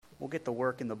we'll get to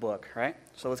work in the book, right?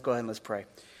 So let's go ahead and let's pray.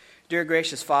 Dear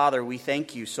gracious Father, we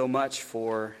thank you so much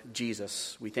for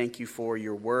Jesus. We thank you for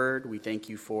your word. We thank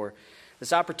you for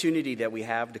this opportunity that we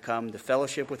have to come to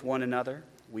fellowship with one another.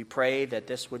 We pray that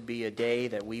this would be a day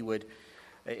that we would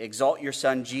exalt your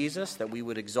Son Jesus, that we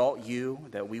would exalt you,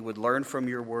 that we would learn from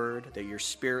your word, that your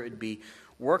Spirit would be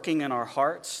working in our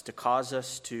hearts to cause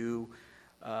us to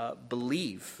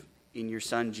believe in your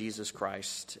Son Jesus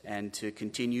Christ and to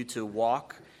continue to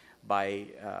walk by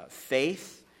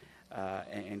faith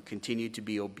and continue to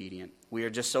be obedient. We are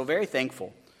just so very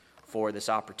thankful for this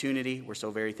opportunity. We're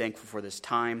so very thankful for this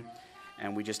time,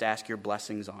 and we just ask your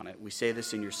blessings on it. We say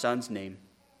this in your Son's name.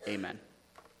 Amen.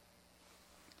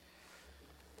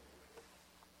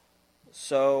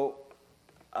 So,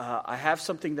 I have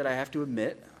something that I have to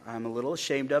admit. I'm a little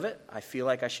ashamed of it. I feel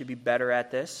like I should be better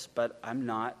at this, but I'm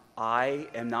not. I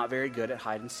am not very good at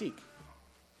hide and seek.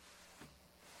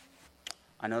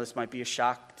 I know this might be a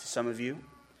shock to some of you,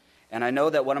 and I know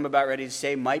that what I'm about ready to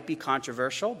say might be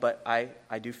controversial, but I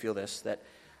do feel this, that,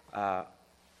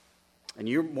 and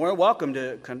you're more welcome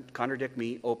to contradict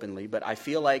me openly, but I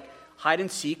feel like hide and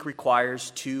seek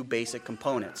requires two basic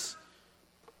components: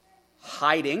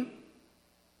 hiding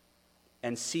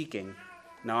and seeking.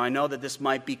 Now, I know that this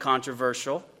might be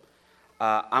controversial.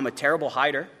 I'm a terrible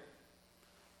hider.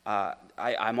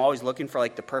 I'm always looking for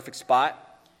like the perfect spot,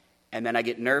 and then I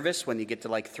get nervous when you get to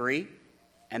like 3,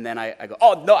 and then I go,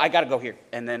 oh, no, I got to go here.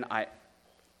 And then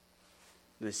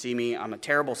they see me, I'm a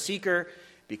terrible seeker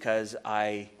because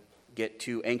I get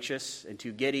too anxious and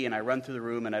too giddy, and I run through the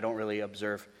room, and I don't really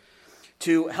observe.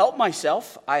 To help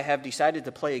myself, I have decided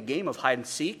to play a game of hide and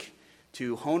seek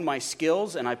to hone my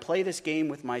skills, and I play this game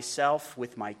with myself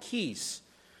with my keys.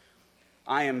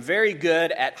 I am very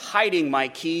good at hiding my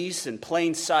keys in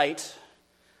plain sight.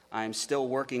 I am still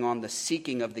working on the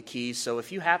seeking of the keys, so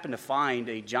if you happen to find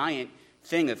a giant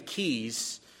thing of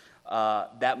keys,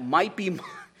 that might be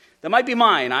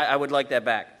mine. I would like that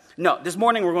back. No, this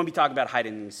morning we're going to be talking about hide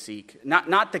and seek.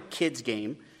 Not the kids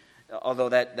game, although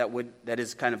that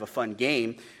is kind of a fun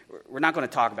game. We're not going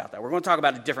to talk about that. We're going to talk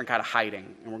about a different kind of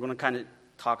hiding, and we're going to kind of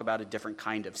talk about a different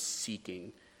kind of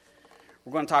seeking.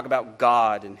 We're going to talk about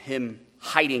God and Him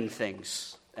hiding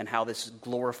things and how this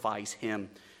glorifies Him.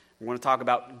 We're going to talk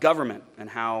about government and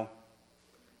how,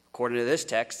 according to this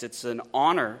text, it's an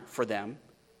honor for them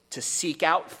to seek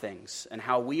out things, and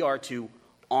how we are to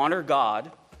honor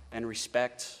God and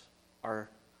respect our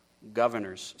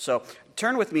governors. So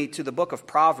turn with me to the book of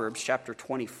Proverbs, chapter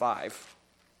 25.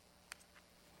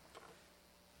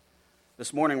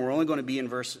 This morning we're only going to be in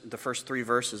the first 3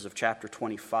 verses of chapter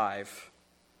 25.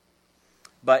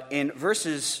 But in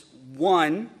verses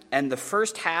 1 and the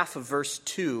first half of verse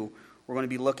 2, we're going to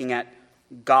be looking at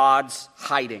God's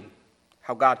hiding,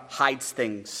 how God hides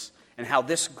things, and how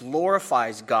this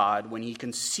glorifies God when He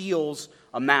conceals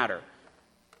a matter.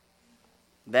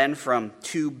 Then from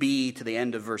 2b to the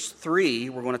end of verse 3,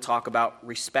 we're going to talk about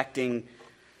respecting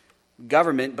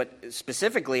government, but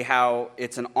specifically how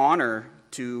it's an honor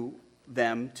to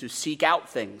them to seek out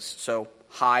things. So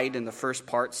hide in the first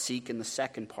part, seek in the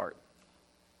second part.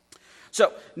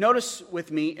 So notice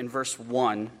with me in verse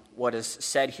 1 what is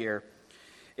said here.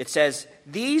 It says,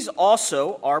 "These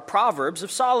also are proverbs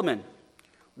of Solomon,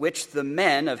 which the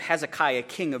men of Hezekiah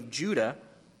king of Judah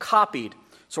copied."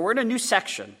 So we're in a new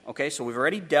section, okay? So we've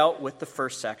already dealt with the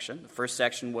first section. The first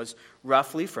section was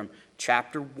roughly from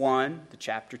chapter 1 to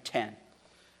chapter 10,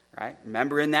 right?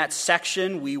 Remember, in that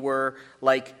section, we were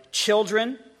like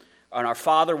children, and our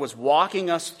Father was walking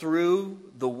us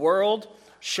through the world,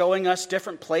 showing us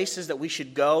different places that we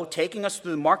should go, taking us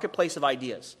through the marketplace of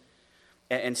ideas,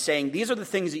 and saying, these are the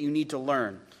things that you need to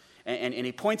learn. And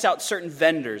he points out certain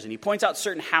vendors, and he points out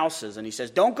certain houses, and he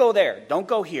says, don't go there, don't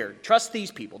go here, trust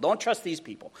these people, don't trust these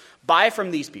people, buy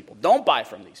from these people, don't buy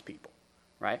from these people,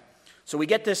 right? So we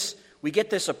get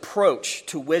this approach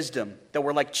to wisdom that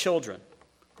we're like children.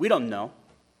 We don't know.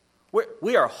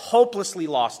 We are hopelessly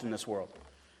lost in this world.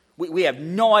 We have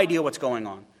no idea what's going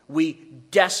on. We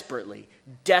desperately,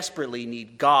 desperately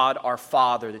need God, our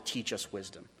Father, to teach us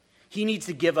wisdom. He needs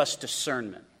to give us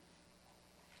discernment.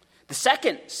 The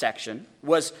second section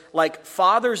was like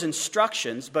Father's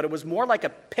instructions, but it was more like a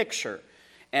picture.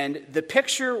 And the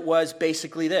picture was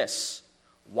basically this: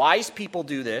 wise people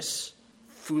do this,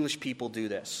 foolish people do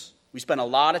this. We spent a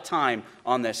lot of time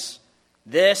on this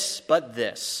but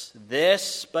this,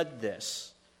 but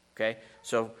this. Okay?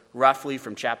 So roughly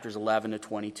from chapters 11 to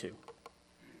 22.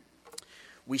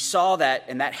 We saw that,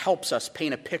 and that helps us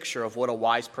paint a picture of what a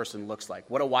wise person looks like,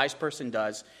 what a wise person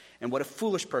does, and what a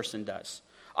foolish person does.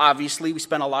 Obviously, we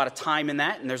spent a lot of time in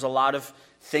that, and there's a lot of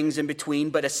things in between,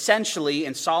 but essentially,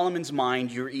 in Solomon's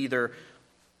mind, you're either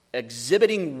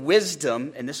exhibiting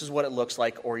wisdom, and this is what it looks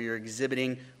like, or you're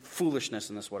exhibiting foolishness,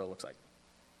 and this is what it looks like.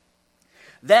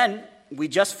 Then, we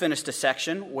just finished a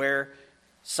section where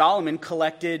Solomon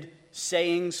collected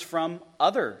sayings from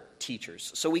other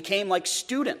teachers. So we came like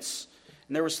students,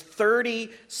 and there was 30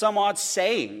 some odd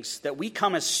sayings that we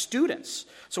come as students.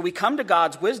 So we come to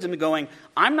God's wisdom going,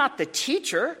 I'm not the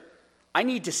teacher. I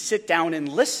need to sit down and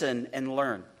listen and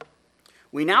learn.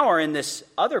 We now are in this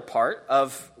other part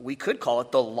of, we could call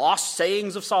it the lost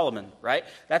sayings of Solomon, right?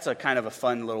 That's a kind of a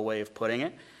fun little way of putting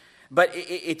it. But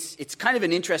it's kind of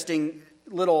an interesting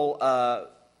little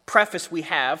preface we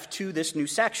have to this new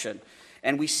section.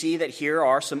 And we see that here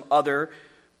are some other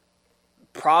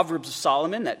Proverbs of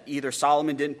Solomon that either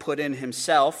Solomon didn't put in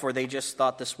himself, or they just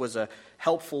thought this was a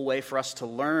helpful way for us to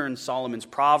learn Solomon's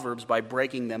Proverbs by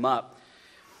breaking them up.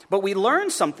 But we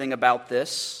learned something about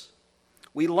this.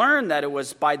 We learned that it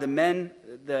was by the men,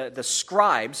 the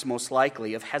scribes, most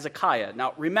likely, of Hezekiah.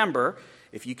 Now, remember,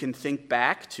 if you can think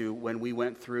back to when we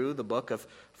went through the book of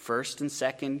 1st and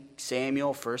 2nd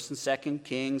Samuel, 1st and 2nd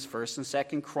Kings, 1st and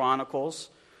 2nd Chronicles,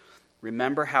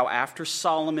 remember how after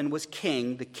Solomon was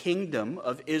king, the kingdom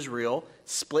of Israel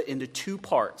split into two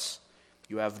parts.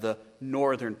 You have the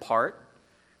northern part,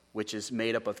 which is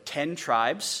made up of 10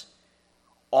 tribes.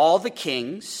 All the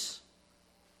kings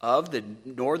of the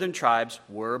northern tribes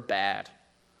were bad.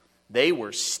 They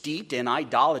were steeped in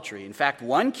idolatry. In fact,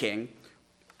 one king,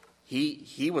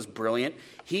 he was brilliant.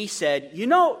 He said,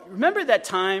 remember that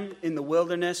time in the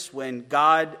wilderness when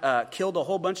God killed a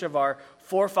whole bunch of our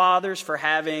forefathers for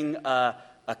having a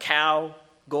cow,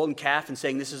 golden calf, and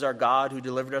saying, this is our God who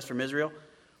delivered us from Israel?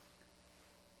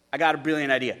 I got a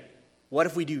brilliant idea. What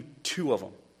if we do 2 of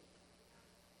them?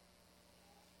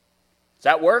 Does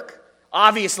that work?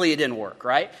 Obviously, it didn't work,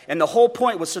 right? And the whole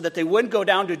point was so that they wouldn't go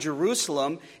down to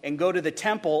Jerusalem and go to the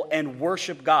temple and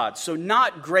worship God. So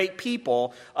not great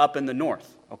people up in the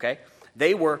north, okay?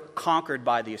 They were conquered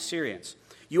by the Assyrians.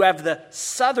 You have the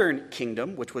southern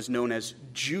kingdom, which was known as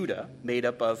Judah, made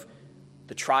up of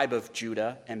the tribe of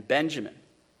Judah and Benjamin.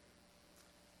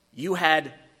 You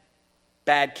had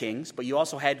bad kings, but you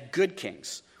also had good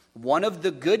kings. One of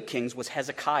the good kings was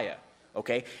Hezekiah.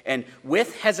 Okay, and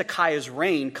with Hezekiah's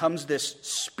reign comes this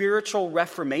spiritual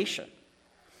reformation.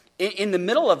 In the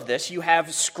middle of this, you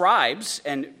have scribes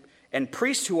and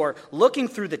priests who are looking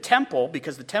through the temple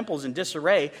because the temple is in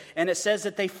disarray, and it says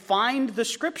that they find the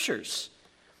scriptures.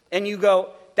 And you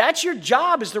go, that's your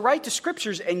job, is to write the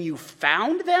scriptures, and you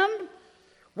found them?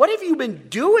 What have you been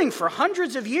doing for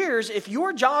hundreds of years if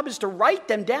your job is to write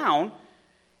them down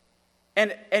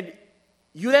and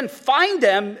you then find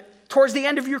them towards the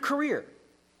end of your career?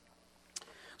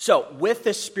 So, with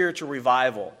this spiritual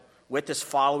revival, with this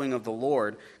following of the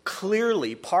Lord,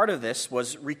 clearly part of this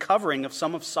was recovering of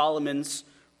some of Solomon's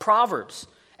Proverbs.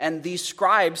 And these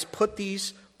scribes put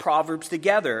these Proverbs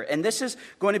together. And this is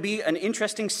going to be an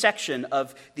interesting section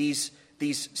of these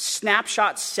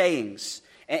snapshot sayings.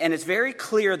 And it's very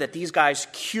clear that these guys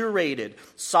curated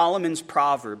Solomon's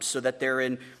Proverbs so that they're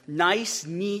in nice,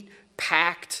 neat,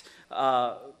 packed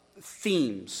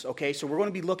themes. Okay, so we're going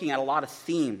to be looking at a lot of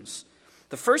themes.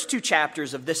 The first 2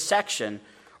 chapters of this section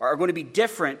are going to be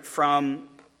different from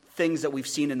things that we've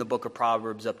seen in the book of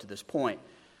Proverbs up to this point.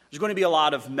 There's going to be a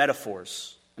lot of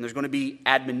metaphors, and there's going to be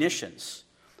admonitions.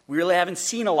 We really haven't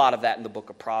seen a lot of that in the book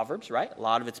of Proverbs, right? A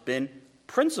lot of it's been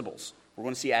principles. We're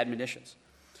going to see admonitions.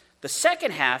 The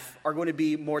second half are going to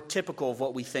be more typical of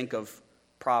what we think of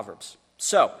Proverbs.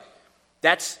 So,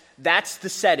 that's the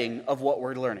setting of what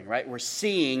we're learning, right? We're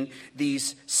seeing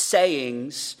these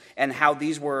sayings and how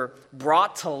these were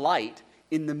brought to light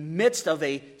in the midst of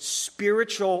a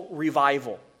spiritual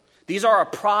revival. These are a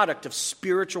product of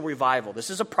spiritual revival. This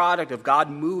is a product of God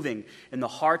moving in the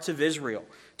hearts of Israel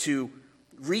to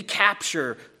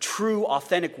recapture true,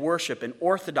 authentic worship and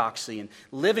orthodoxy and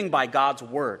living by God's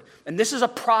word. And this is a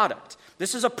product.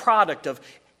 This is a product of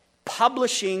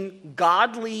publishing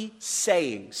godly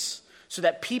sayings so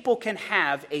that people can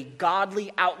have a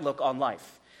godly outlook on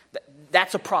life.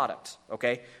 That's a product,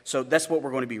 okay? So that's what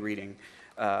we're going to be reading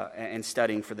and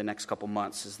studying for the next couple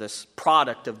months, is this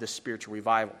product of this spiritual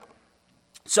revival.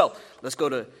 So let's go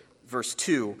to verse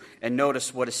 2 and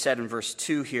notice what is said in verse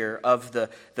 2 here of the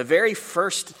very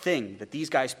first thing that these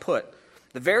guys put.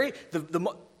 A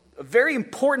very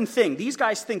important thing. These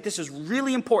guys think this is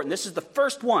really important. This is the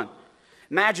first one.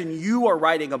 Imagine you are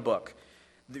writing a book.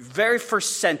 The very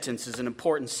first sentence is an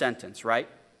important sentence, right?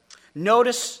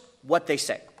 Notice what they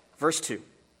say. Verse 2.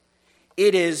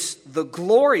 It is the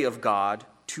glory of God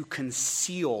to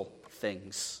conceal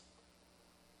things.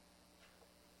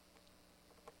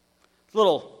 A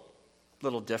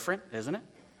little different, isn't it?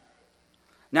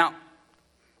 Now,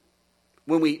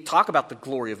 when we talk about the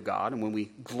glory of God and when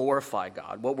we glorify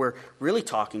God, what we're really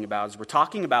talking about is we're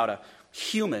talking about a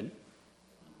human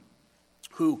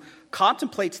who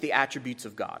contemplates the attributes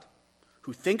of God,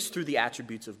 who thinks through the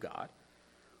attributes of God,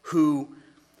 who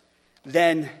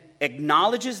then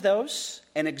acknowledges those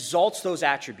and exalts those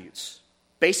attributes,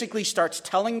 basically starts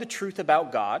telling the truth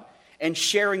about God and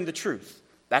sharing the truth.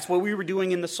 That's what we were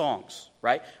doing in the songs,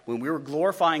 right? When we were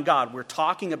glorifying God, we're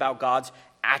talking about God's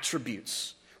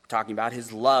attributes. We're talking about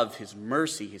his love, his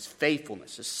mercy, his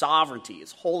faithfulness, his sovereignty,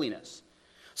 his holiness.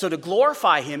 So to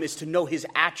glorify him is to know his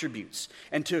attributes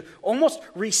and to almost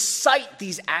recite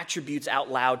these attributes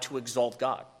out loud to exalt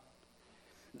God.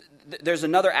 There's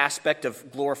another aspect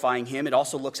of glorifying him. It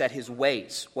also looks at his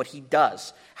ways, what he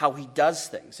does, how he does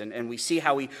things. And we see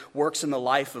how he works in the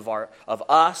life of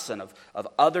us and of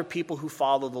other people who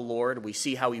follow the Lord. We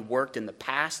see how he worked in the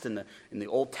past, in the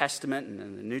Old Testament and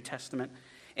in the New Testament.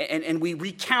 And we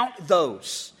recount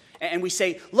those. And we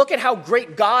say, look at how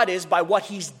great God is by what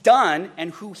he's done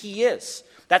and who he is.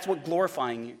 That's what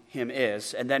glorifying him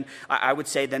is. And then I would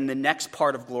say then the next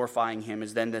part of glorifying him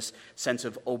is then this sense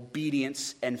of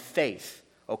obedience and faith.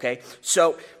 Okay?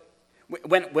 So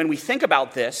when we think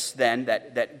about this, then,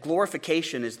 that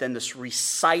glorification is then this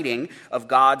reciting of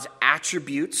God's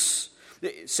attributes.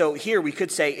 So here we could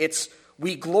say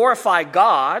we glorify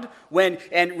God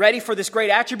and ready for this great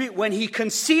attribute, when he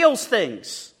conceals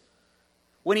things,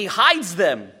 when he hides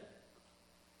them.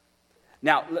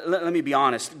 Now, let me be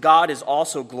honest. God is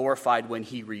also glorified when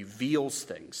he reveals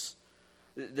things.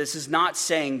 This is not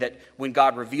saying that when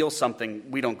God reveals something,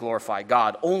 we don't glorify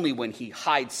God, only when he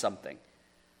hides something.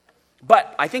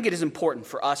 But I think it is important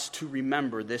for us to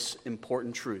remember this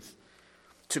important truth.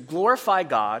 To glorify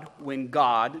God when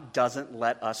God doesn't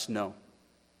let us know.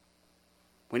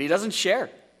 When he doesn't share.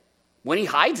 When he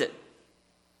hides it.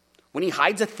 When he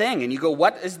hides a thing and you go,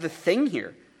 what is the thing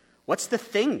here? What's the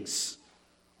things?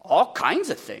 All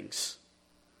kinds of things,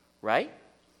 right?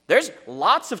 There's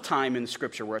lots of time in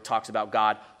Scripture where it talks about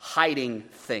God hiding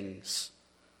things.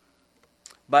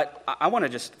 But I want to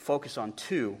just focus on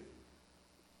two.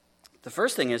 The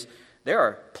first thing is, there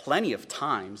are plenty of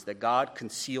times that God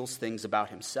conceals things about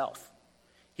himself.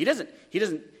 He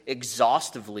doesn't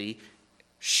exhaustively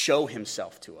show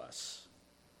himself to us.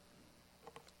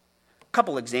 A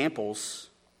couple examples.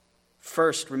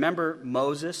 First, remember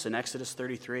Moses in Exodus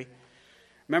 33?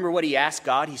 Remember what he asked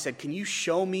God? He said, can you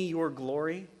show me your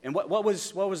glory? And what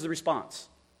was the response?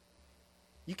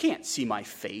 You can't see my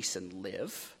face and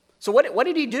live. So what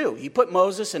did he do? He put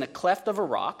Moses in a cleft of a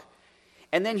rock,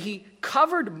 and then he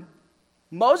covered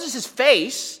Moses'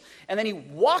 face, and then he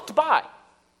walked by.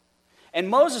 And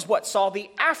Moses, saw the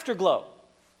afterglow.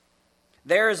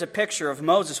 There is a picture of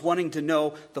Moses wanting to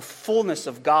know the fullness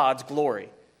of God's glory.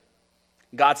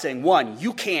 God saying, one,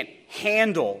 you can't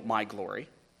handle my glory,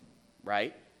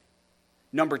 right?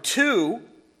 Number two,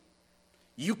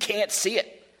 you can't see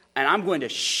it. And I'm going to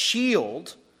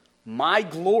shield my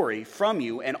glory from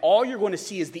you, and all you're going to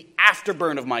see is the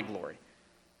afterburn of my glory.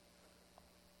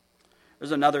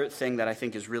 There's another thing that I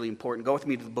think is really important. Go with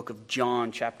me to the book of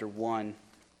John, chapter 1.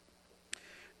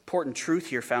 Important truth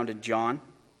here found in John.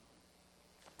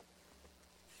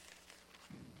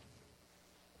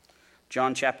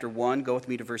 John chapter 1, go with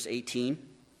me to verse 18.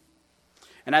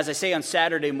 And as I say on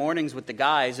Saturday mornings with the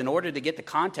guys, in order to get the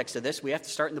context of this, we have to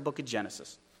start in the book of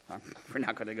Genesis. We're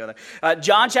not going to go there.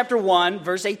 John chapter 1,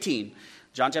 verse 18.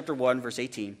 John chapter 1, verse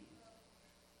 18.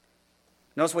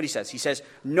 Notice what he says. He says,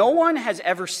 no one has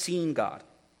ever seen God.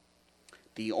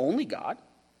 The only God,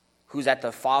 who's at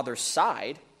the Father's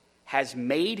side, has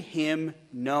made him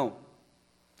known.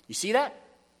 You see that?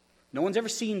 No one's ever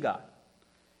seen God.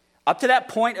 Up to that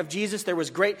point of Jesus, there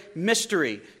was great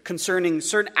mystery concerning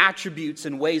certain attributes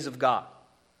and ways of God.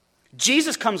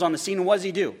 Jesus comes on the scene, and what does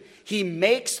he do? He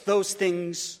makes those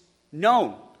things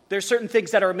known. There are certain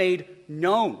things that are made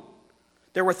known.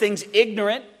 There were things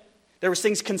ignorant. There were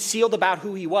things concealed about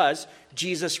who he was.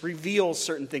 Jesus reveals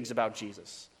certain things about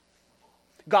Jesus.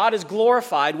 God is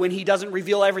glorified when he doesn't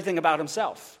reveal everything about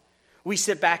himself. We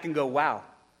sit back and go, wow,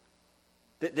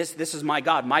 this is my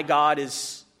God. My God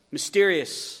is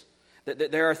mysterious.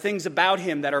 There are things about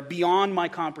him that are beyond my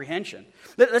comprehension.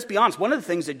 Let's be honest. One of the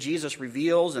things that Jesus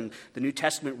reveals and the New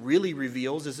Testament really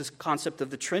reveals is this concept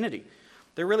of the Trinity.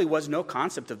 There really was no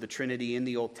concept of the Trinity in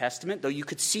the Old Testament. Though you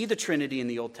could see the Trinity in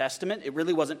the Old Testament, it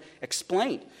really wasn't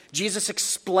explained. Jesus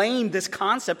explained this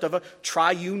concept of a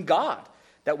triune God,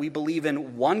 that we believe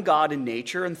in one God in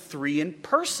nature and three in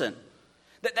person.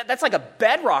 That's like a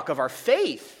bedrock of our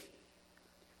faith.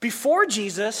 Before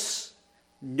Jesus,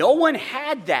 no one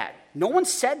had that. No one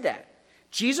said that.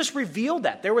 Jesus revealed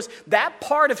that. That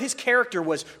part of his character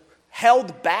was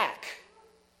held back.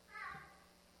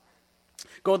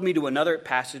 Go with me to another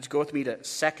passage. Go with me to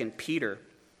 2 Peter.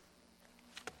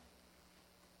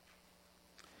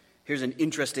 Here's an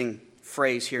interesting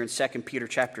phrase here in 2 Peter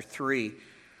chapter 3.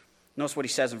 Notice what he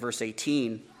says in verse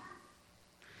 18.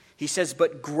 He says,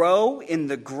 "But grow in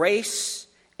the grace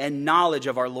and knowledge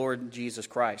of our Lord Jesus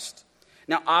Christ."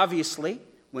 Now, obviously,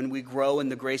 when we grow in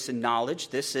the grace and knowledge,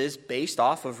 this is based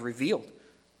off of revealed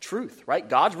truth, right?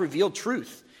 God's revealed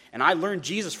truth. And I learned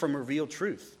Jesus from revealed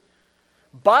truth.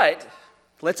 But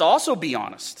let's also be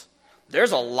honest.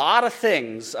 There's a lot of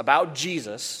things about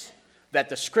Jesus that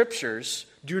the scriptures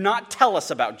do not tell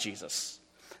us about Jesus.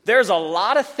 There's a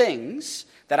lot of things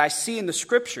that I see in the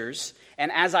scriptures,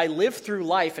 and as I live through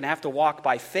life and have to walk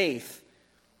by faith,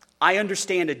 I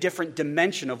understand a different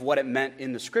dimension of what it meant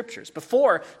in the scriptures.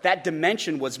 Before, that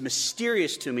dimension was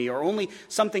mysterious to me or only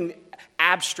something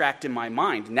abstract in my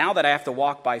mind. Now that I have to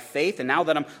walk by faith and now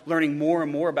that I'm learning more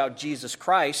and more about Jesus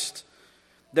Christ,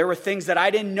 there were things that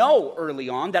I didn't know early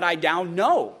on that I now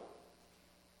know.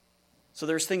 So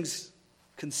there's things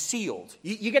concealed.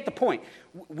 You get the point.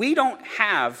 We don't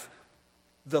have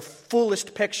the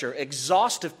fullest picture,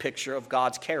 exhaustive picture of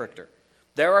God's character.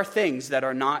 There are things that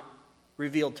are not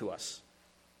revealed to us.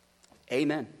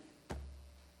 Amen.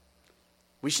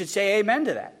 We should say amen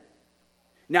to that.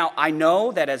 Now, I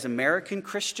know that as American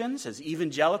Christians, as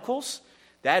evangelicals,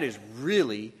 that is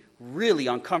really, really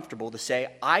uncomfortable to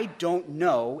say, I don't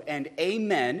know, and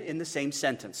amen in the same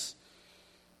sentence.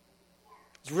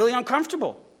 It's really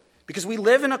uncomfortable because we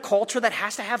live in a culture that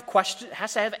has to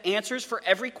have answers for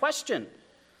every question.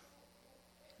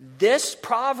 This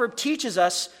proverb teaches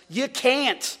us you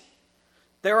can't.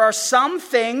 There are some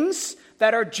things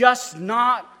that are just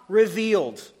not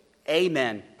revealed.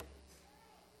 Amen.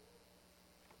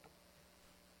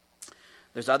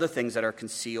 There's other things that are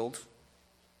concealed,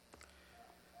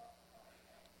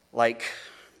 like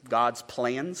God's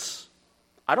plans.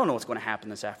 I don't know what's going to happen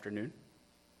this afternoon.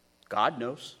 God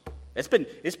knows. It's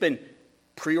been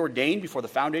preordained before the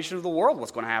foundation of the world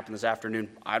what's going to happen this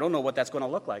afternoon. I don't know what that's going to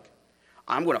look like.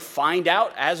 I'm going to find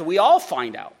out as we all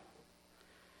find out.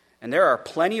 And there are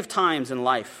plenty of times in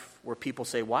life where people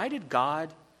say, why did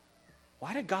God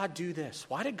do this?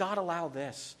 Why did God allow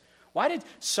this? Why did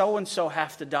so-and-so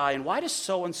have to die? And why does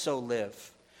so-and-so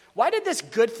live? Why did this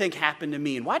good thing happen to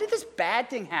me? And why did this bad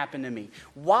thing happen to me?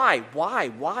 Why?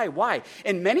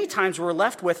 And many times we're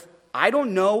left with, I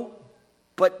don't know,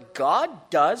 but God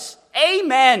does.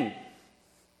 Amen.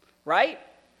 Right?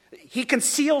 He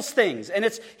conceals things. And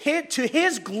it's to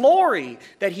his glory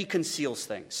that he conceals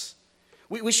things.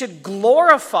 We should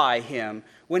glorify him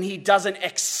when he doesn't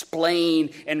explain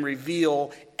and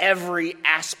reveal every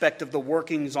aspect of the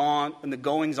workings on and the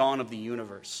goings on of the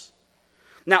universe.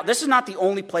 Now, this is not the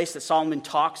only place that Solomon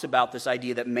talks about this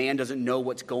idea that man doesn't know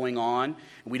what's going on,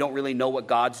 and we don't really know what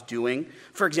God's doing.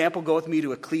 For example, go with me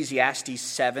to Ecclesiastes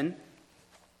 7.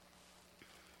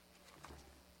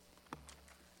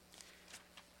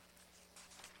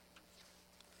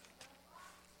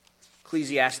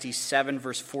 Ecclesiastes 7,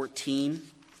 verse 14.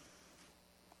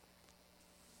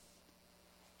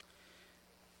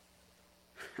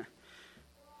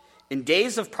 In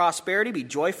days of prosperity, be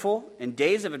joyful. In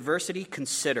days of adversity,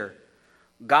 consider.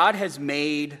 God has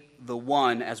made the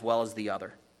one as well as the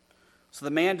other. So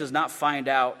the man does not find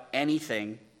out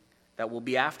anything that will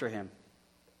be after him.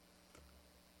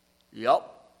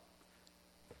 Yup.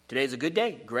 Today's a good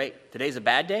day. Great. Today's a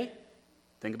bad day.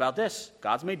 Think about this.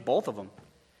 God's made both of them.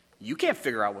 You can't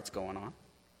figure out what's going on,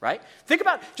 right? Think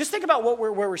about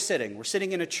where we're sitting. We're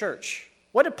sitting in a church.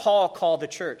 What did Paul call the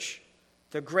church?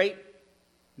 The great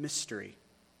mystery.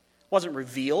 It wasn't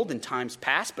revealed in times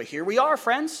past, but here we are,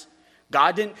 friends.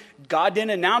 God didn't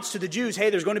announce to the Jews,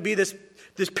 hey, there's going to be this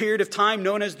period of time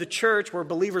known as the church where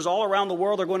believers all around the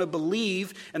world are going to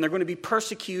believe and they're going to be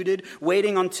persecuted,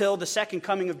 waiting until the second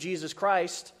coming of Jesus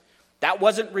Christ. That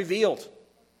wasn't revealed.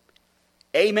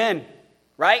 Amen.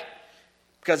 Right?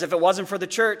 Because if it wasn't for the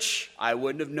church, I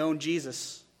wouldn't have known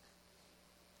Jesus.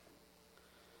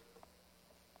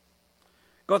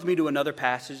 Go with me to another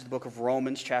passage, the book of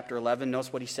Romans, chapter 11.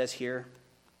 Notice what he says here.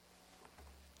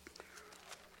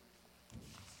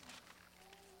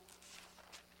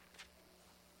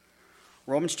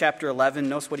 Romans chapter 11,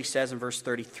 notice what he says in verse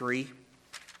 33.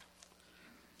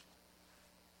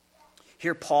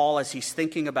 Here Paul, as he's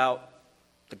thinking about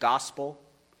the gospel,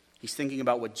 he's thinking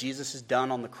about what Jesus has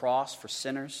done on the cross for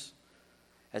sinners,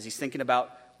 as he's thinking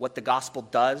about what the gospel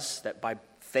does, that by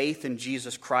faith in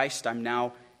Jesus Christ, I'm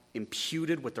now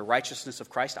imputed with the righteousness of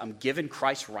Christ. I'm given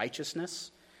Christ's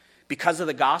righteousness. Because of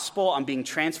the gospel, I'm being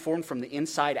transformed from the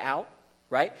inside out,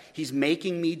 right? He's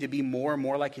making me to be more and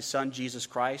more like his son, Jesus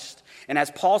Christ. And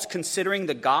as Paul's considering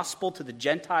the gospel to the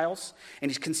Gentiles, and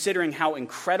he's considering how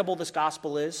incredible this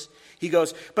gospel is, he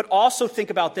goes, but also think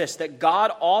about this, that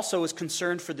God also is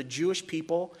concerned for the Jewish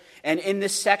people. And in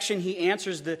this section, he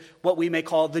answers what we may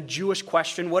call the Jewish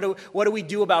question. What do we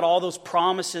do about all those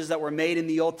promises that were made in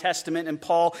the Old Testament? And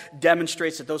Paul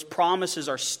demonstrates that those promises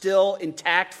are still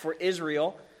intact for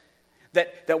Israel.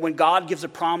 That when God gives a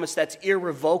promise that's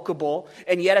irrevocable,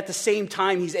 and yet at the same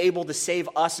time he's able to save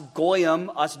us Goyim,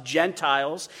 us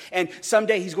Gentiles, and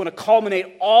someday he's going to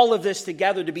culminate all of this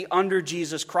together to be under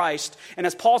Jesus Christ. And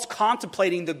as Paul's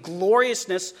contemplating the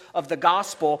gloriousness of the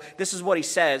gospel, this is what he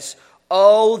says,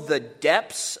 "Oh, the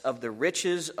depths of the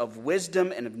riches of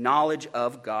wisdom and of knowledge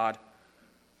of God.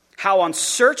 How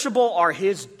unsearchable are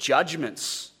his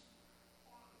judgments."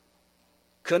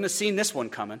 Couldn't have seen this one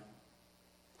coming.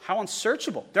 How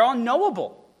unsearchable. They're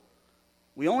unknowable.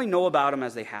 We only know about them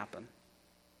as they happen.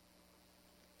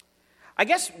 I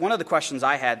guess one of the questions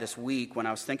I had this week when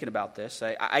I was thinking about this,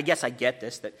 I guess I get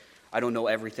this, that I don't know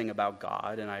everything about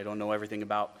God and I don't know everything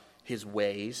about his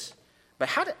ways. But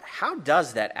how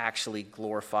does that actually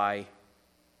glorify?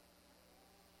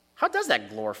 How does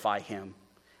that glorify him?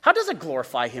 How does it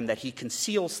glorify him that he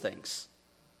conceals things?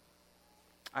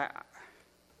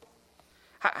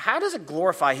 How does it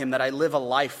glorify him that I live a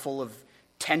life full of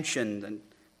tension and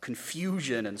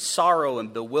confusion and sorrow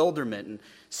and bewilderment and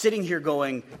sitting here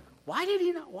going, why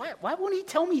won't he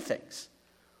tell me things?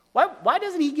 Why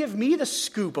doesn't he give me the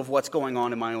scoop of what's going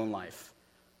on in my own life?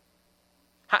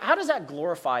 How does that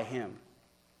glorify him?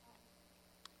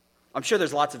 I'm sure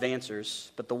there's lots of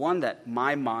answers, but the one that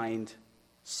my mind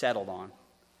settled on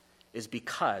is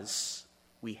because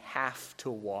we have to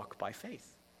walk by faith.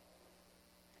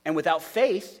 And without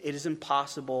faith, it is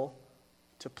impossible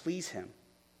to please him.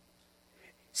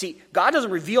 See, God doesn't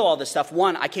reveal all this stuff.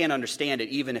 One, I can't understand it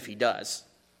even if he does.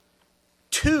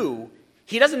 Two,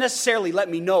 he doesn't necessarily let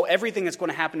me know everything that's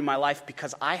going to happen in my life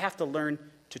because I have to learn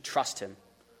to trust him.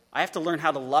 I have to learn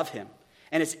how to love him.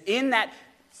 And it's in that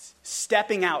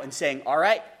stepping out and saying, all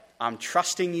right, I'm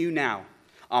trusting you now.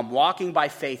 I'm walking by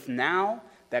faith now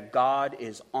that God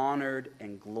is honored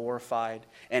and glorified.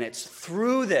 And it's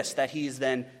through this that he's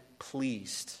then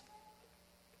pleased.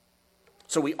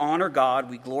 So we honor God,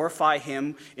 we glorify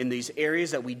him in these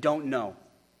areas that we don't know.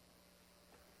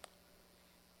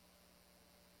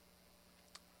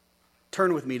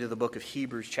 Turn with me to the book of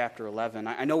Hebrews chapter 11.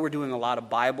 I know we're doing a lot of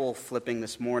Bible flipping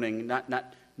this morning,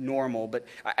 not normal, but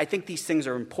I think these things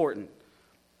are important.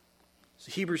 So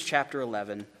Hebrews chapter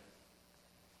 11.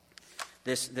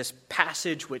 This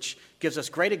passage which gives us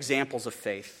great examples of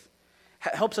faith,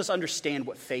 helps us understand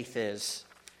what faith is.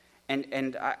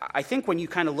 And I think when you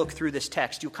kind of look through this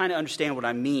text, you'll kind of understand what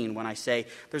I mean when I say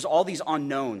there's all these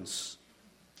unknowns,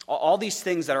 all these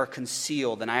things that are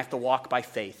concealed, and I have to walk by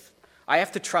faith. I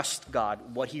have to trust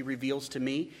God, what he reveals to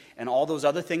me, and all those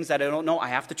other things that I don't know, I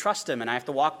have to trust him, and I have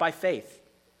to walk by faith.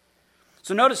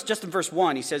 So notice just in verse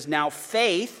 1, he says, "Now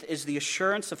faith is the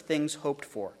assurance of things hoped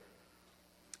for,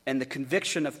 and the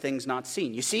conviction of things not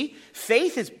seen." You see,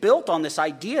 faith is built on this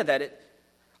idea that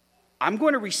I'm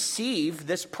going to receive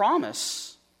this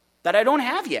promise that I don't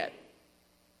have yet.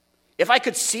 If I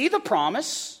could see the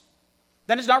promise,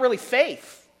 then it's not really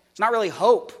faith. It's not really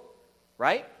hope,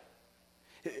 right?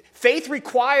 Faith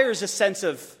requires a sense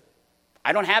of,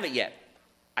 I don't have it yet.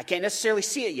 I can't necessarily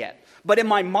see it yet. But in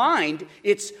my mind,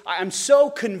 I'm so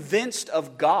convinced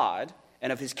of God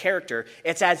and of his character,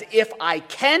 it's as if I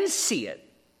can see it.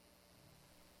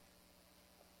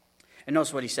 And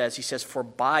notice what he says. He says, "For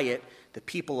by it the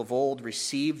people of old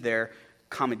received their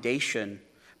commendation.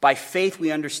 By faith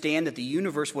we understand that the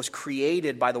universe was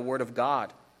created by the word of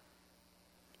God,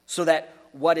 so that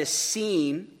what is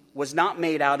seen was not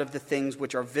made out of the things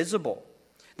which are visible."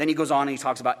 Then he goes on and he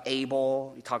talks about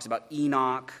Abel, he talks about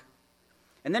Enoch.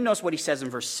 And then notice what he says in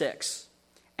verse 6.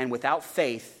 "And without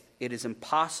faith it is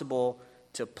impossible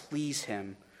to please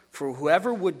him. For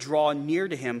whoever would draw near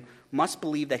to him must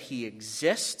believe that he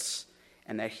exists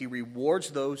and that he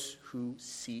rewards those who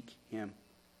seek him."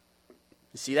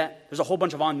 You see that? There's a whole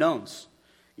bunch of unknowns.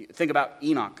 Think about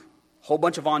Enoch, whole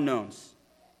bunch of unknowns.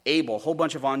 Abel, whole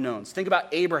bunch of unknowns. Think about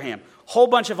Abraham, whole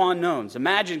bunch of unknowns.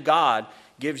 Imagine God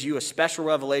gives you a special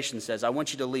revelation, says, "I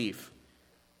want you to leave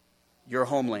your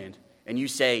homeland." And you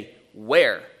say,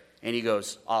 "Where?" And he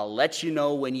goes, "I'll let you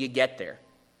know when you get there."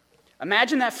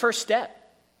 Imagine that first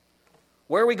step.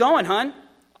 "Where are we going, hon?"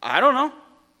 "I don't know."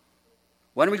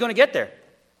 "When are we going to get there?"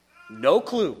 No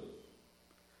clue.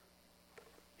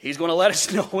 He's going to let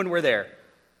us know when we're there.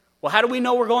 Well, how do we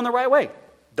know we're going the right way?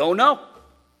 Don't know.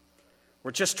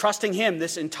 We're just trusting him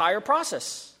this entire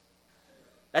process.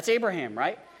 That's Abraham,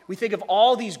 right? We think of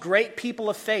all these great people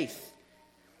of faith.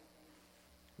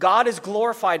 God is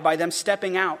glorified by them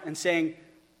stepping out and saying,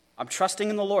 I'm trusting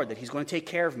in the Lord that he's going to take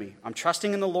care of me. I'm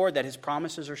trusting in the Lord that his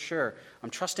promises are sure. I'm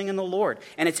trusting in the Lord.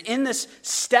 And it's in this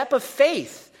step of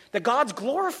faith that God's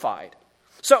glorified.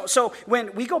 So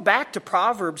when we go back to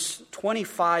Proverbs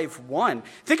 25:1,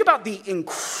 think about the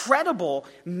incredible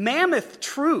mammoth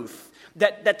truth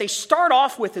that they start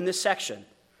off with in this section.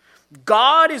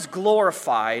 God is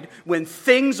glorified when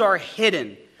things are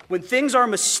hidden, when things are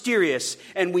mysterious,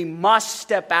 and we must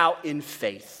step out in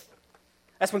faith.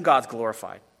 That's when God's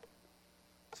glorified.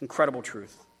 It's incredible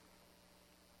truth.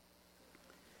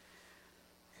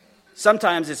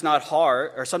 Sometimes it's not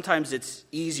hard, or sometimes it's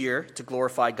easier to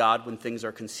glorify God when things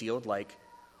are concealed, like,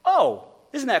 oh,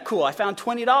 isn't that cool? I found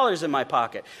 $20 in my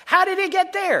pocket. How did it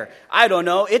get there? I don't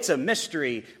know. It's a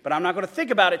mystery, but I'm not going to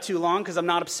think about it too long because I'm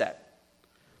not upset.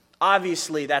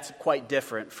 Obviously, that's quite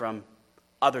different from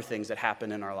other things that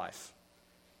happen in our life.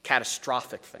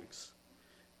 Catastrophic things.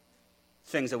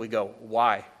 Things that we go,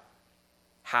 why?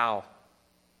 How?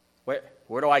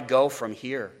 Where do I go from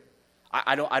here?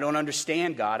 I don't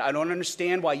understand, God. I don't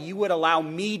understand why you would allow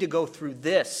me to go through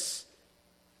this.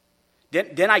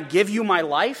 Didn't I give you my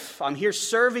life? I'm here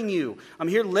serving you. I'm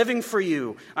here living for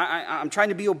you. I'm trying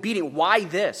to be obedient. Why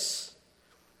this?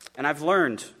 And I've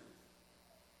learned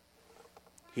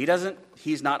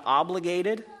he's not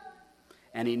obligated,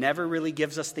 and he never really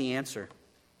gives us the answer.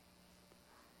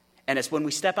 And it's when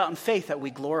we step out in faith that we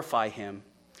glorify him.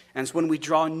 And it's when we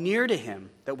draw near to him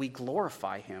that we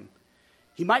glorify him.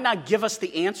 He might not give us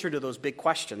the answer to those big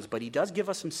questions, but he does give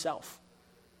us himself.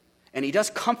 And he does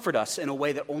comfort us in a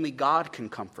way that only God can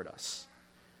comfort us.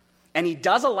 And he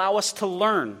does allow us to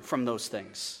learn from those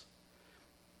things.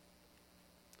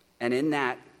 And in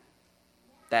that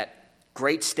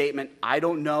great statement, I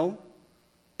don't know,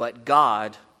 but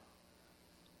God,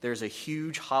 there's a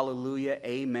huge hallelujah,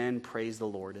 amen, praise the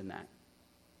Lord in that.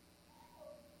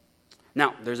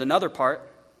 Now, there's another part.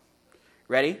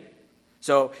 Ready?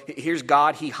 So here's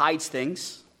God. He hides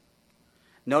things.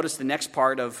 Notice the next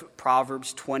part of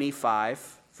Proverbs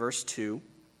 25, verse 2.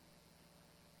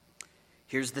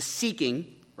 Here's the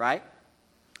seeking, right?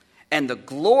 And the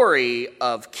glory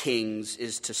of kings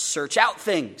is to search out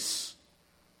things.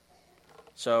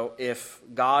 So if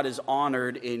God is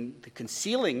honored in the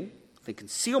concealment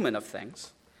of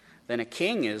things, then a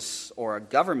king is, or a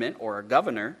government or a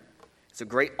governor, it's a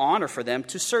great honor for them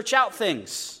to search out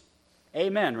things.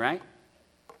 Amen, right?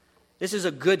 This is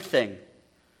a good thing.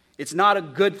 It's not a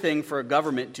good thing for a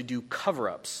government to do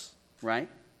cover-ups, right?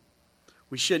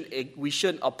 We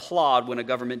shouldn't applaud when a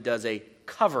government does a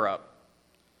cover-up.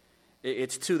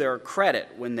 It's to their credit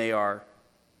when they are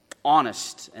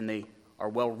honest and they are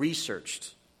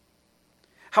well-researched.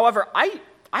 However, I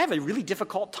have a really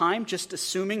difficult time just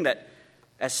assuming that,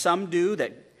 as some do,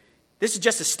 that this is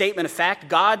just a statement of fact.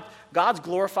 God's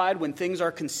glorified when things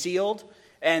are concealed.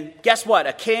 And guess what?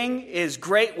 A king is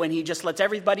great when he just lets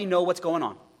everybody know what's going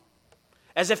on.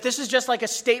 As if this is just like a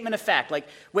statement of fact. Like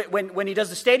when he does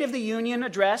the State of the Union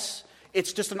address,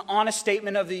 it's just an honest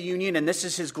statement of the union, and this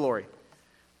is his glory.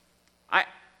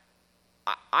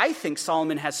 I think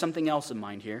Solomon has something else in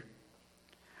mind here.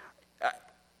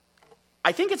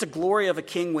 I think it's a glory of a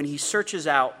king when he searches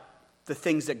out the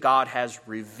things that God has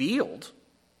revealed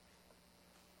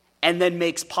and then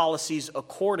makes policies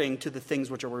according to the things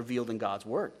which are revealed in God's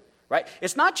word, right?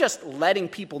 It's not just letting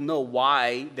people know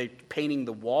why they're painting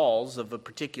the walls of a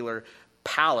particular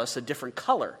palace a different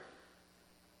color.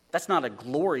 That's not a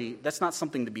glory. That's not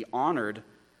something to be honored.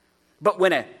 But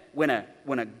when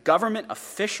a government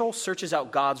official searches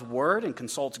out God's word and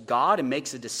consults God and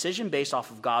makes a decision based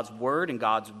off of God's word and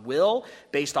God's will,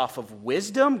 based off of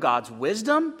wisdom, God's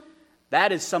wisdom,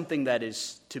 that is something that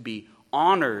is to be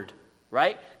honored.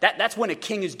 Right? That's when a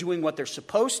king is doing what they're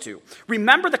supposed to.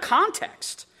 Remember the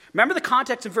context. Remember the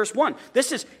context in verse 1.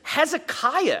 This is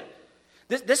Hezekiah.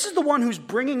 This is the one who's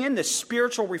bringing in this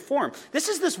spiritual reform. This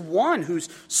is this one who's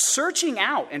searching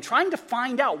out and trying to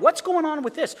find out what's going on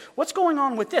with this. What's going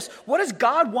on with this? What does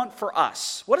God want for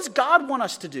us? What does God want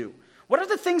us to do? What are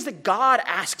the things that God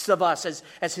asks of us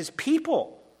as his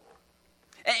people?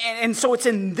 And so it's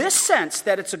in this sense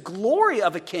that it's a glory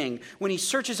of a king when he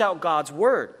searches out God's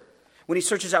word. When he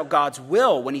searches out God's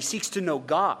will, when he seeks to know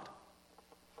God.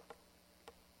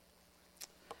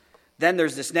 Then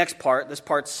there's this next part. This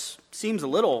part seems a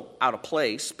little out of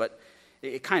place, but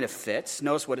it kind of fits.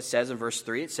 Notice what it says in verse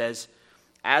 3. It says,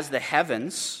 as the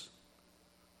heavens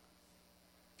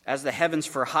As the heavens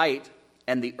for height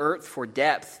and the earth for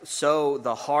depth, so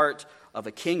the heart of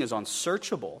a king is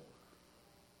unsearchable.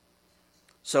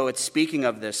 So it's speaking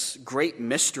of this great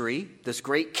mystery, this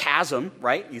great chasm,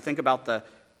 right? You think about the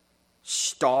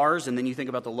stars and then you think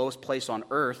about the lowest place on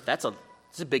earth. That's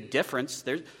a big difference.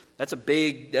 That's a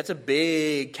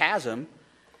big chasm.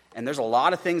 And there's a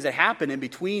lot of things that happen in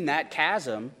between that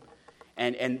chasm.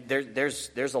 And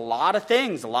there's a lot of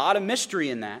things, a lot of mystery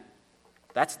in that.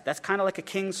 That's kind of like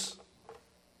it's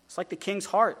like the king's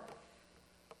heart.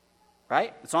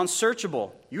 Right? It's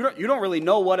unsearchable. You don't really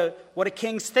know what a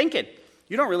king's thinking.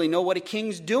 You don't really know what a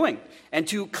king's doing. And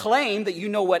to claim that you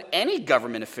know what any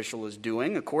government official is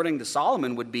doing, according to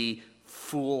Solomon, would be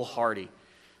foolhardy.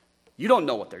 You don't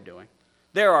know what they're doing.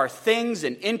 There are things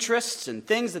and interests and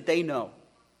things that they know.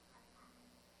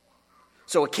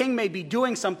 So a king may be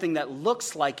doing something that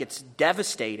looks like it's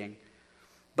devastating,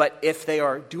 but if they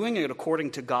are doing it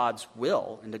according to God's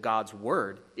will and to God's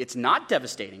word, it's not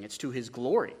devastating. It's to his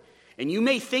glory. And you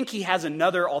may think he has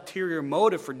another ulterior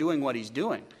motive for doing what he's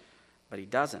doing, but he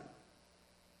doesn't.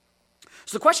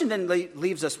 So the question then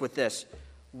leaves us with this.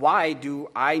 Why do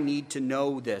I need to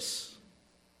know this?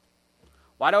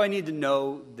 Why do I need to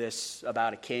know this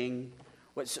about a king?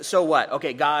 So what?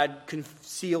 Okay, God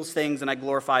conceals things and I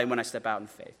glorify him when I step out in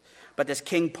faith. But this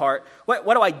king part, what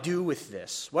do I do with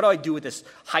this? What do I do with this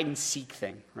hide and seek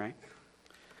thing, right?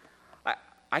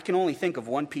 I can only think of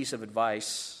one piece of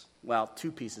advice, well,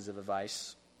 two pieces of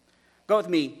advice. Go with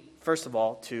me, first of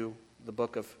all, to the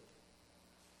book of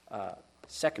 1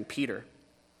 Peter.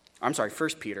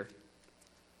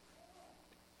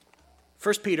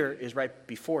 1 Peter is right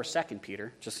before 2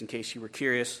 Peter, just in case you were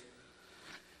curious.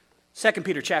 2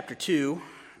 Peter chapter 2,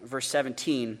 verse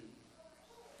 17.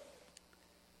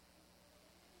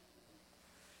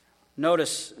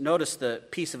 Notice the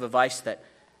piece of advice that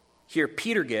here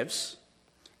Peter gives.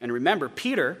 And remember,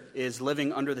 Peter is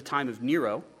living under the time of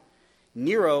Nero.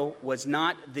 Nero was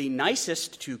not the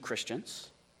nicest to Christians.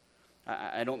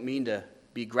 I don't mean to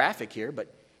be graphic here,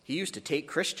 but he used to take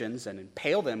Christians and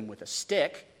impale them with a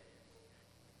stick,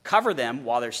 cover them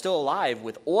while they're still alive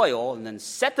with oil, and then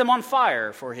set them on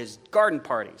fire for his garden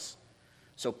parties.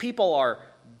 So people are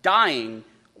dying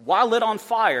while lit on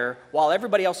fire while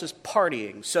everybody else is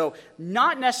partying. So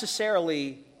not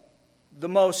necessarily the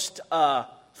most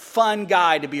fun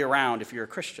guy to be around if you're a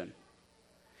Christian.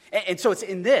 And so it's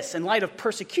in light of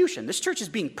persecution. This church is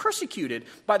being persecuted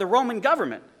by the Roman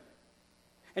government.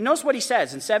 And notice what he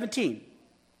says in 17.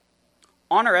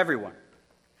 Honor everyone.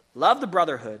 Love the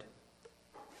brotherhood.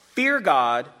 Fear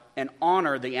God and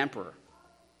honor the emperor.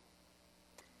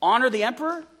 Honor the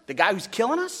emperor, the guy who's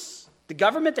killing us, the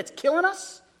government that's killing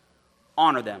us.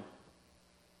 Honor them.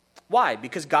 Why?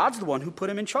 Because God's the one who put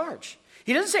him in charge.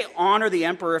 He doesn't say honor the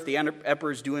emperor if the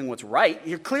emperor is doing what's right.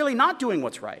 You're clearly not doing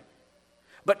what's right.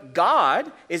 But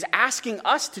God is asking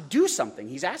us to do something.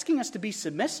 He's asking us to be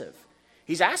submissive.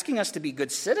 He's asking us to be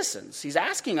good citizens. He's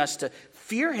asking us to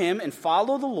fear him and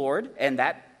follow the Lord, and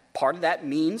that part of that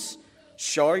means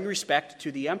showing respect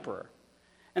to the emperor.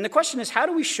 And the question is, how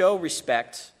do we show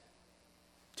respect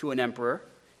to an emperor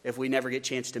if we never get a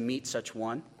chance to meet such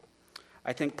one?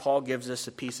 I think Paul gives us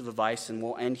a piece of advice, and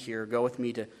we'll end here. Go with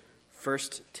me to 1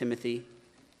 Timothy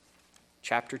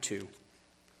chapter 2.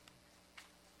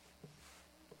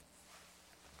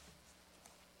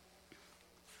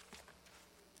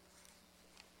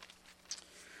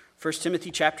 1 Timothy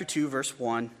chapter 2, verse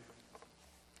 1.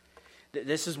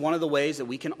 This is one of the ways that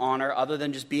we can honor, other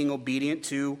than just being obedient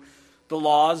to the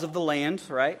laws of the land,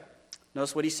 right?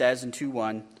 Notice what he says in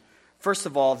 2:1. First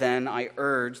of all, then, I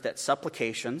urge that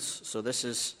supplications, so this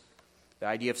is, the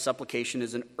idea of supplication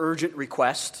is an urgent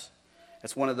request.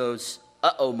 That's one of those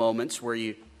uh-oh moments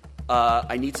where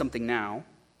I need something now.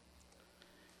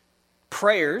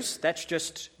 Prayers, that's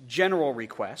just general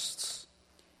requests.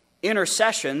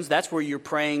 Intercessions, that's where you're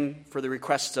praying for the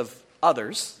requests of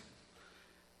others.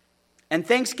 And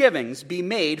thanksgivings be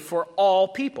made for all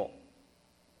people.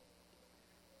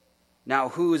 Now,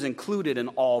 who is included in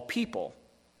all people?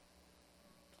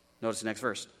 Notice the next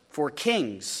verse. For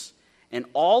kings and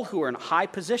all who are in high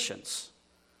positions.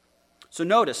 So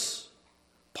notice,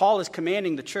 Paul is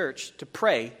commanding the church to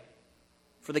pray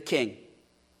for the king,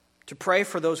 to pray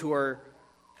for those who are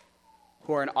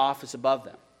in office above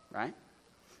them, right?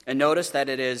 And notice that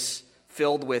it is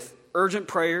filled with urgent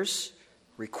prayers,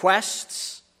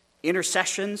 requests,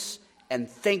 intercessions, and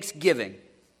thanksgiving.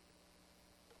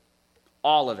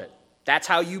 All of it. That's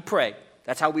how you pray.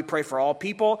 That's how we pray for all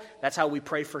people. That's how we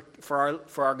pray for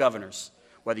our governors.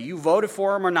 Whether you voted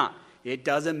for them or not, it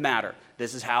doesn't matter.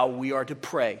 This is how we are to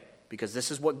pray, because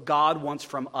this is what God wants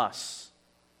from us.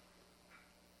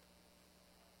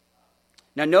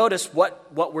 Now notice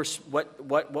what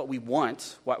we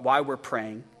want, why we're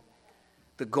praying,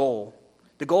 the goal.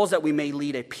 The goal is that we may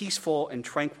lead a peaceful and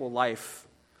tranquil life,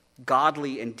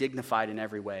 godly and dignified in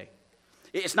every way.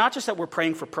 It's not just that we're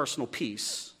praying for personal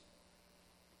peace.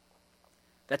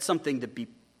 That's something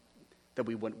that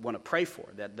we want to pray for.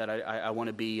 That I want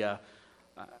to be. I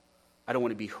don't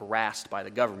want to be harassed by the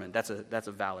government. That's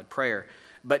a valid prayer.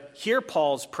 But here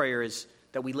Paul's prayer is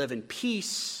that we live in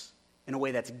peace in a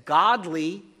way that's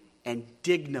godly and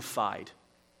dignified,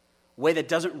 a way that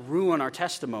doesn't ruin our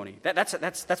testimony.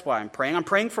 That's why I'm praying. I'm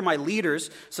praying for my leaders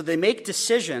so they make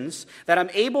decisions that I'm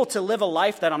able to live a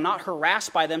life that I'm not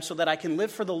harassed by them, so that I can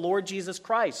live for the Lord Jesus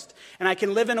Christ and I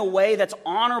can live in a way that's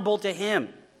honorable to Him.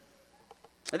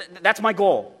 That's my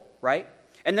goal, right?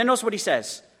 And then notice what he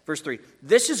says, verse 3.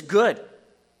 This is good.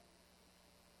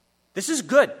 This is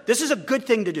good. This is a good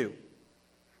thing to do.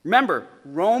 Remember,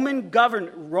 Roman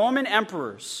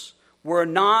emperors were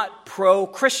not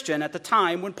pro-Christian at the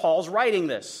time when Paul's writing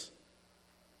this.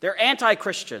 They're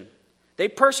anti-Christian. They're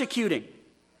persecuting.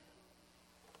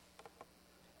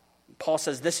 Paul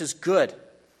says this is good,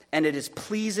 and it is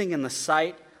pleasing in the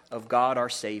sight of God our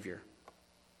Savior,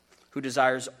 who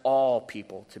desires all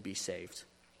people to be saved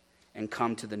and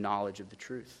come to the knowledge of the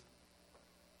truth.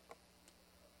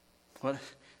 This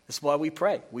is why we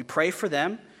pray. We pray for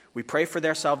them. We pray for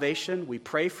their salvation. We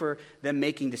pray for them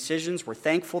making decisions. We're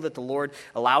thankful that the Lord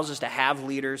allows us to have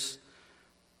leaders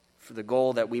for the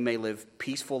goal that we may live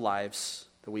peaceful lives,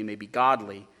 that we may be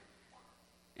godly,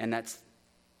 and that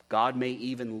God may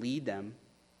even lead them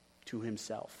to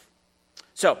Himself.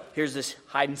 So, here's this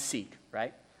hide and seek,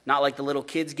 right? Not like the little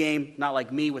kids game, not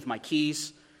like me with my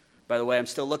keys. By the way, I'm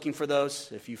still looking for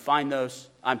those. If you find those,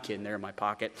 I'm kidding, they're in my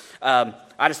pocket. I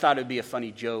just thought it would be a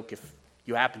funny joke if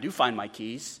you happen to find my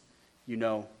keys, you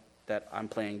know that I'm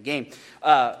playing a game.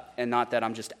 And not that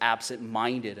I'm just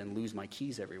absent-minded and lose my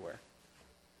keys everywhere.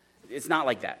 It's not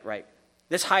like that, right?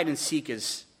 This hide and seek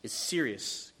is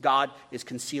serious. God is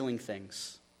concealing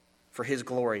things for His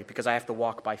glory because I have to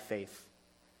walk by faith.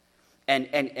 And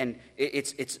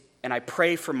I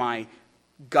pray for my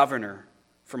governor,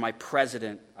 for my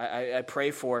president. I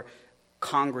pray for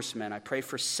congressmen. I pray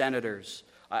for senators.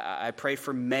 I pray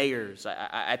for mayors.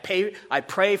 I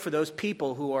pray for those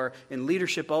people who are in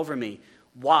leadership over me.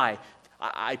 Why?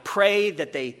 I pray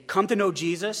that they come to know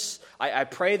Jesus. I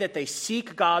pray that they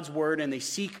seek God's word and they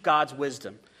seek God's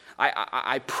wisdom.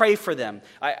 I pray for them.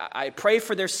 I pray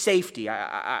for their safety.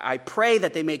 I pray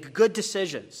that they make good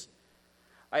decisions.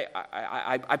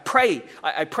 I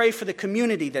pray for the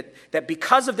community that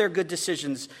because of their good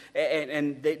decisions,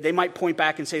 and they might point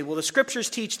back and say, well, the scriptures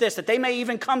teach this, that they may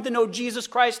even come to know Jesus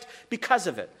Christ because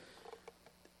of it.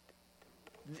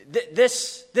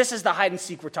 This is the hide and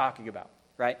seek we're talking about,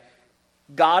 right?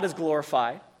 God is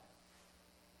glorified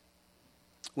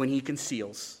when He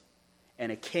conceals, and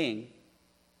a king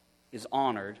is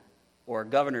honored, or a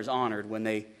governor is honored when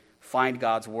they find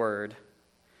God's word,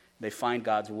 they find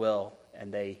God's will,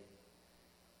 and they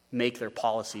make their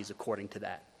policies according to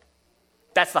that.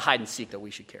 That's the hide and seek that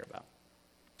we should care about.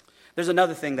 There's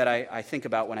another thing that I think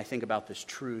about when I think about this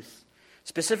truth,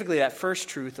 specifically that first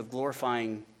truth of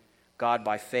glorifying God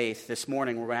by faith. This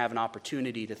morning we're going to have an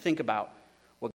opportunity to think about